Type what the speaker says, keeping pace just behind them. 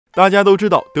大家都知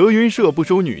道德云社不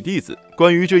收女弟子，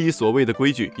关于这一所谓的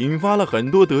规矩引发了很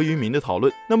多德云民的讨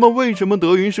论。那么为什么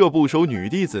德云社不收女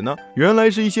弟子呢？原来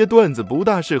是一些段子不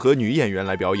大适合女演员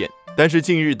来表演。但是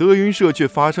近日德云社却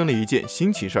发生了一件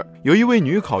新奇事儿，有一位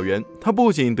女考员，她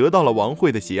不仅得到了王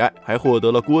慧的喜爱，还获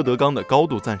得了郭德纲的高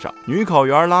度赞赏。女考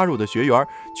员拉入的学员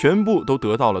全部都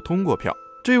得到了通过票，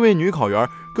这位女考员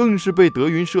更是被德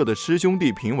云社的师兄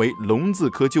弟评为龙字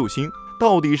科救星。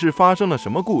到底是发生了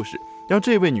什么故事，让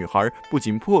这位女孩不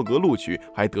仅破格录取，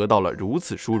还得到了如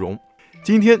此殊荣？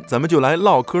今天咱们就来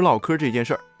唠嗑这件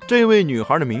事儿。这位女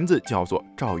孩的名字叫做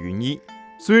赵芸一，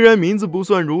虽然名字不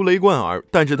算如雷贯耳，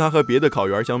但是她和别的考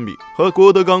员相比，和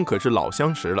郭德纲可是老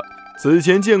相识了。此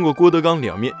前见过郭德纲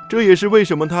2面，这也是为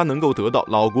什么他能够得到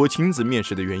老郭亲自面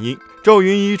试的原因。赵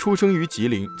芸一出生于吉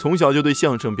林，从小就对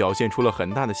相声表现出了很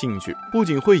大的兴趣，不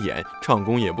仅会演，唱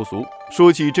功也不俗。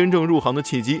说起真正入行的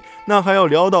契机，那还要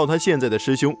聊到他现在的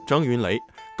师兄张云雷。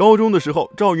高中的时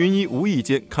候，赵芸一无意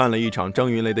间看了一场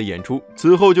张云雷的演出，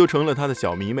此后就成了他的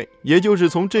小迷妹。也就是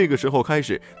从这个时候开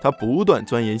始，他不断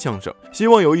钻研相声，希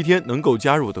望有一天能够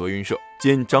加入德云社，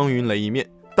见张云雷一面。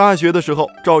大学的时候，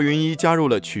赵芸一加入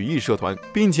了曲艺社团，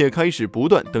并且开始不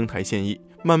断登台献艺。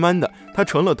慢慢的，他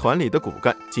成了团里的骨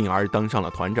干，进而当上了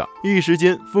团长，一时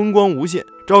间风光无限。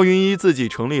赵芸一自己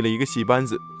成立了一个戏班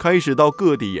子，开始到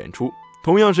各地演出。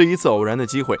同样是一次偶然的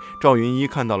机会，赵芸一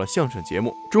看到了相声节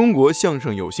目《中国相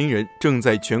声有新人》正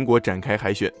在全国展开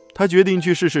海选，他决定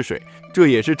去试试水。这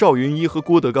也是赵芸一和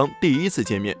郭德纲第一次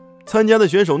见面。参加的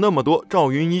选手那么多，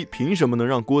赵芸一凭什么能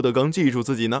让郭德纲记住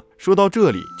自己呢？说到这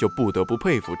里，就不得不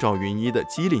佩服赵芸一的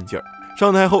机灵劲儿。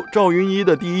上台后，赵芸一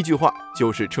的第一句话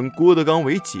就是称郭德纲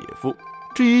为姐夫。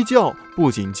这一叫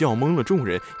不仅叫懵了众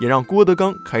人，也让郭德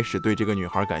纲开始对这个女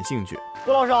孩感兴趣。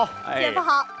郭老师好，姐夫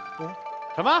好。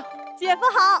什么？姐夫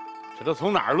好。这都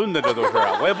从哪儿论的？这都是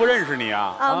我也不认识你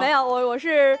啊！啊，没有，我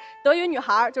是德云女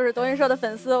孩，就是德云社的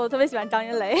粉丝，我特别喜欢张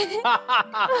云雷。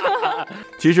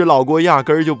其实老郭压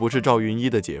根儿就不是赵芸一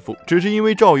的姐夫，只是因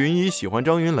为赵芸一喜欢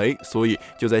张云雷，所以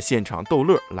就在现场逗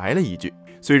乐来了一句。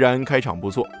虽然开场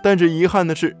不错，但是遗憾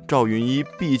的是，赵芸一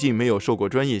毕竟没有受过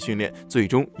专业训练，最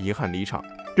终遗憾离场。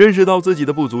认识到自己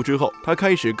的不足之后，他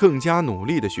开始更加努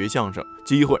力的学相声。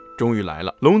机会终于来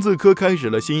了，龙字科开始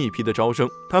了新一批的招生，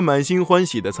他满心欢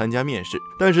喜的参加面试。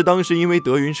但是当时因为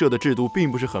德云社的制度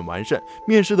并不是很完善，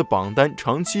面试的榜单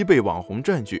长期被网红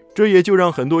占据，这也就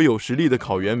让很多有实力的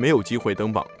考员没有机会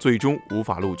登榜，最终无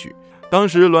法录取。当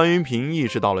时栾云平意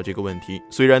识到了这个问题，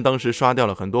虽然当时刷掉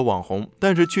了很多网红，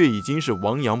但是却已经是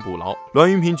亡羊补牢。栾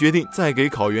云平决定再给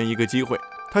考员一个机会，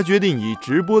他决定以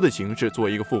直播的形式做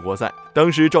一个复活赛。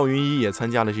当时赵芸一也参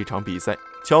加了这场比赛，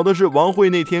巧的是王慧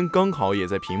那天刚好也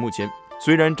在屏幕前。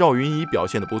虽然赵芸一表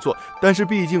现得不错，但是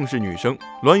毕竟是女生，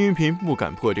栾云平不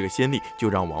敢破这个先例，就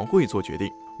让王慧做决定。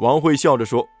王慧笑着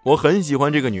说：“我很喜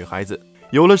欢这个女孩子。”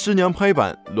有了师娘拍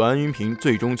板，栾云平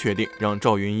最终确定让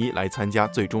赵芸一来参加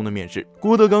最终的面试。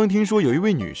郭德纲听说有一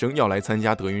位女生要来参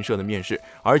加德云社的面试，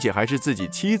而且还是自己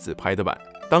妻子拍的板，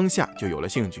当下就有了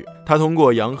兴趣。他通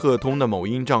过杨鹤通的某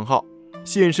音账号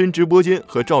现身直播间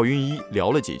和赵芸一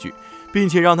聊了几句，并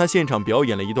且让他现场表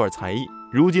演了一段才艺。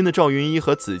如今的赵芸一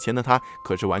和此前的他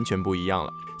可是完全不一样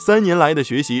了。3年来的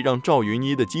学习让赵芸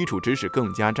一的基础知识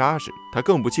更加扎实，他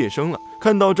更不怯生了。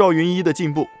看到赵芸一的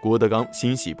进步，郭德纲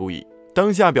欣喜不已，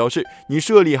当下表示：“你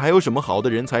社里还有什么好的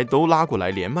人才都拉过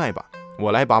来连麦吧，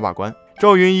我来把把关。”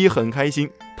赵芸一很开心，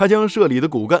他将社里的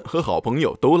骨干和好朋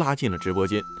友都拉进了直播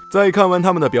间。在看完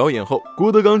他们的表演后，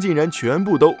郭德纲竟然全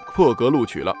部都破格录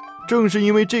取了。正是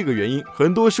因为这个原因，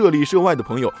很多社里社外的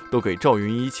朋友都给赵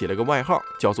芸一起了个外号，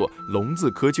叫做龙字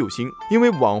科救星。因为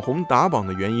网红打榜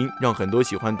的原因，让很多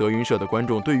喜欢德云社的观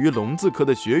众对于龙字科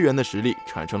的学员的实力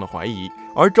产生了怀疑。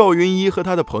而赵芸一和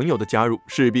他的朋友的加入，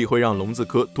势必会让龙字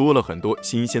科多了很多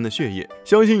新鲜的血液。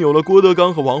相信有了郭德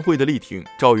纲和王慧的力挺，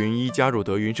赵芸一加入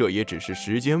德云社也只是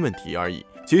时间问题而已。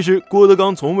其实郭德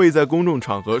纲从未在公众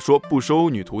场合说不收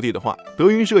女徒弟的话，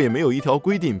德云社也没有一条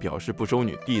规定表示不收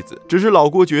女弟子，只是老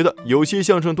郭觉得有些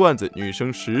相声段子女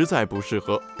生实在不适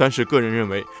合。但是个人认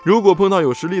为，如果碰到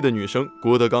有实力的女生，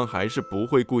郭德纲还是不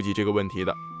会顾及这个问题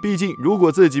的。毕竟如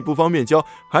果自己不方便教，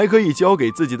还可以交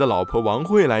给自己的老婆王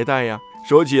慧来带呀。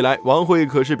说起来，王慧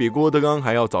可是比郭德纲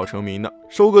还要早成名呢，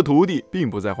收个徒弟并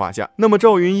不在话下。那么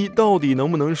赵芸一到底能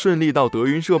不能顺利到德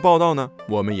云社报道呢？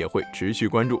我们也会持续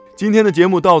关注。今天的节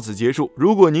目到此结束，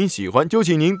如果您喜欢，就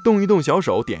请您动一动小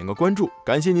手，点个关注。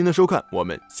感谢您的收看，我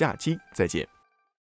们下期再见。